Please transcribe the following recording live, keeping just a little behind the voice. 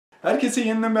Herkese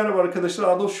yeniden merhaba arkadaşlar.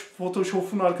 Adobe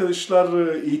Photoshop'un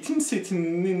arkadaşlar eğitim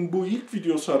setinin bu ilk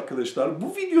videosu arkadaşlar.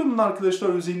 Bu videonun arkadaşlar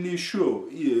özelliği şu.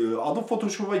 Adobe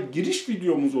Photoshop'a giriş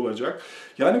videomuz olacak.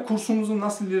 Yani kursumuzun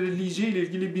nasıl ilerleyeceği ile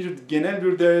ilgili genel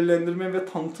bir değerlendirme ve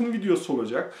tanıtım videosu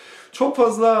olacak. Çok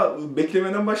fazla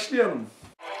beklemeden başlayalım.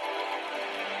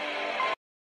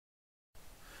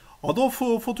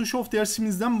 Adobe Photoshop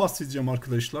dersimizden bahsedeceğim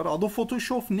arkadaşlar. Adobe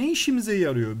Photoshop ne işimize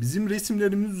yarıyor? Bizim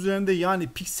resimlerimiz üzerinde, yani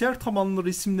piksel tabanlı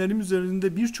resimlerim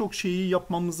üzerinde birçok şeyi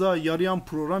yapmamıza yarayan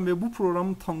program ve bu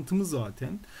programın tanıtımı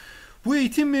zaten. Bu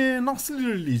eğitim nasıl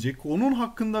ilerleyecek? Onun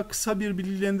hakkında kısa bir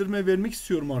bilgilendirme vermek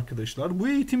istiyorum arkadaşlar. Bu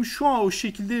eğitim şu an o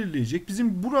şekilde ilerleyecek.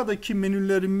 Bizim buradaki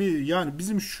menülerimi, yani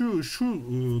bizim şu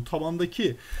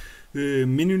tabandaki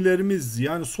menülerimiz,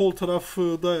 yani sol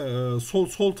tarafta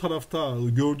sol tarafta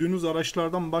gördüğünüz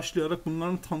araçlardan başlayarak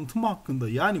bunların tanıtımı hakkında,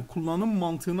 yani kullanım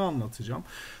mantığını anlatacağım.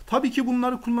 Tabii ki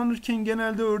bunları kullanırken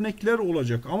genelde örnekler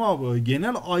olacak ama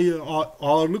genel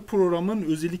ağırlık programın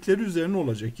özellikleri üzerine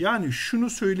olacak. Yani şunu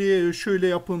şöyle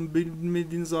yapın,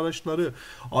 bilmediğiniz araçları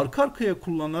arka arkaya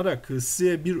kullanarak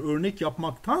size bir örnek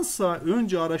yapmaktansa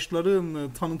önce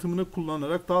araçların tanıtımını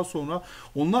kullanarak daha sonra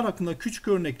onlar hakkında küçük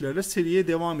örneklerle seriye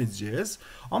devam edeceğiz.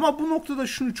 Ama bu noktada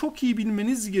şunu çok iyi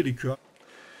bilmeniz gerekiyor.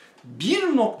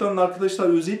 Bir noktanın arkadaşlar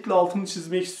özellikle altını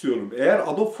çizmek istiyorum. Eğer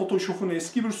Adobe Photoshop'un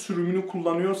eski bir sürümünü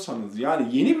kullanıyorsanız,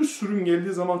 yani yeni bir sürüm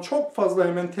geldiği zaman çok fazla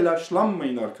hemen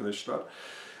telaşlanmayın arkadaşlar.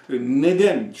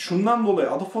 Neden? Şundan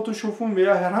dolayı Adobe Photoshop'un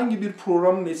veya herhangi bir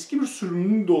programın eski bir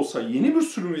sürümünün de olsa, yeni bir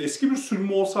sürümü, eski bir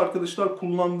sürümü olsa arkadaşlar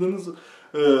kullandığınız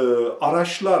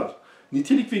araçlar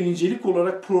nitelik ve nicelik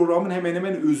olarak programın hemen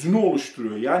hemen özünü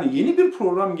oluşturuyor. Yani yeni bir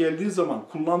program geldiği zaman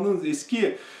kullandığınız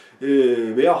eski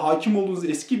veya hakim olduğunuz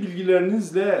eski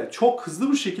bilgilerinizle çok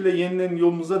hızlı bir şekilde yeniden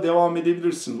yolunuza devam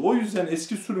edebilirsiniz. O yüzden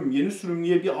eski sürüm, yeni sürüm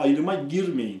diye bir ayrıma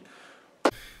girmeyin.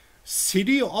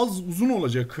 Seri uzun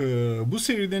olacak. Bu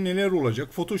seride neler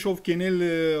olacak? Photoshop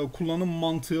genel kullanım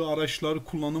mantığı, araçlar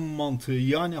kullanım mantığı,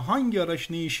 yani hangi araç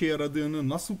ne işe yaradığını,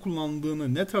 nasıl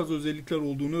kullandığını, ne tarz özellikler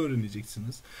olduğunu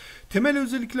öğreneceksiniz. Temel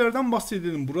özelliklerden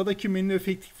bahsedelim. Buradaki menü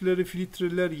efektifleri,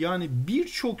 filtreler, yani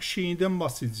birçok şeyden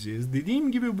bahsedeceğiz.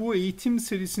 Dediğim gibi bu eğitim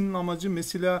serisinin amacı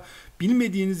mesela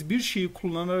bilmediğiniz bir şeyi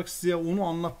kullanarak size onu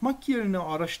anlatmak yerine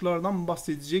araçlardan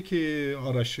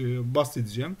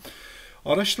bahsedeceğim.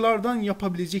 Araçlardan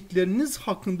yapabilecekleriniz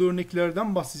hakkında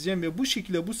örneklerden bahsedeceğim ve bu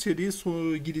şekilde bu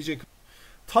seriye gidecek.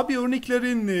 Tabii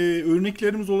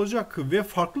örneklerimiz olacak ve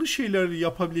farklı şeyler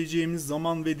yapabileceğimiz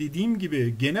zaman ve dediğim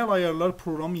gibi genel ayarlar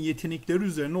programın yetenekleri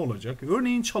üzerine olacak.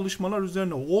 Örneğin çalışmalar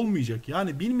üzerine olmayacak.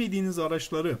 Yani bilmediğiniz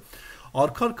araçları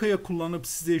arka arkaya kullanıp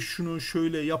size şunu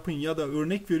şöyle yapın ya da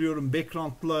örnek veriyorum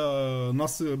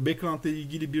background'la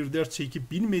ilgili bir ders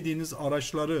çekip bilmediğiniz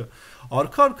araçları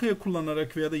arka arkaya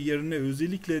kullanarak veya da yerine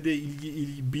özellikle de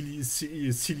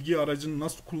silgi aracının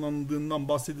nasıl kullanıldığından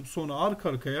bahsedip sonra arka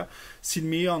arkaya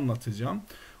silmeyi anlatacağım.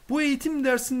 Bu eğitim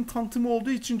dersinin tanıtımı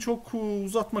olduğu için çok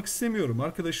uzatmak istemiyorum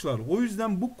arkadaşlar. O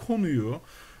yüzden bu konuyu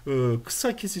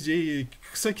kısa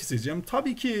keseceğim.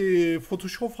 Tabii ki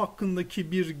Photoshop hakkındaki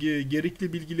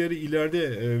gerekli bilgileri ileride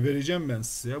vereceğim ben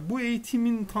size. Bu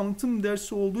eğitimin tanıtım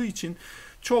dersi olduğu için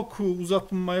çok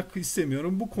uzatmak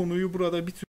istemiyorum. Bu konuyu burada bitiriyorum.